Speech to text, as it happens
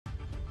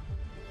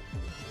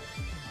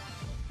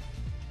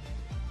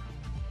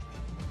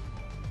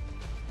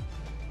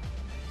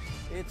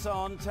It's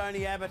on.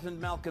 Tony Abbott and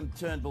Malcolm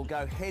Turnbull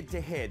go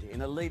head-to-head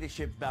in a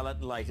leadership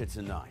ballot later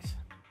tonight.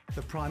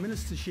 The Prime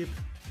Ministership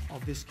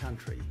of this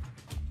country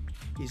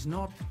is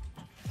not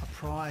a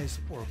prize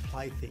or a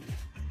plaything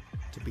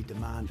to be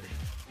demanded.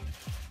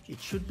 It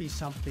should be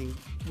something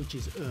which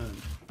is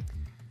earned.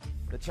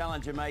 The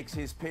challenger makes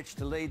his pitch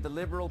to lead the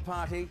Liberal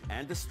Party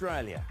and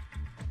Australia.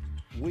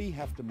 We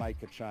have to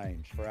make a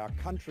change for our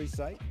country's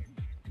sake,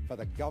 for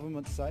the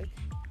government's sake,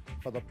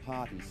 for the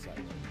party's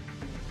sake.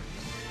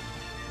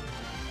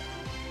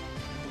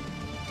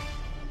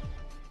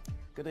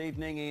 Good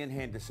evening, Ian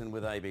Henderson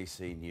with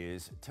ABC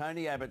News.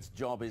 Tony Abbott's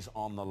job is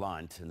on the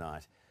line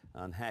tonight.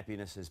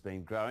 Unhappiness has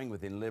been growing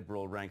within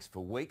Liberal ranks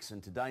for weeks,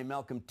 and today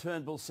Malcolm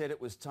Turnbull said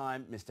it was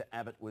time Mr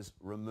Abbott was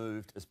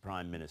removed as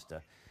Prime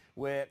Minister.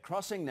 We're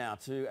crossing now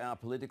to our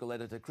political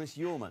editor Chris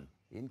Uhlmann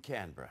in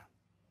Canberra.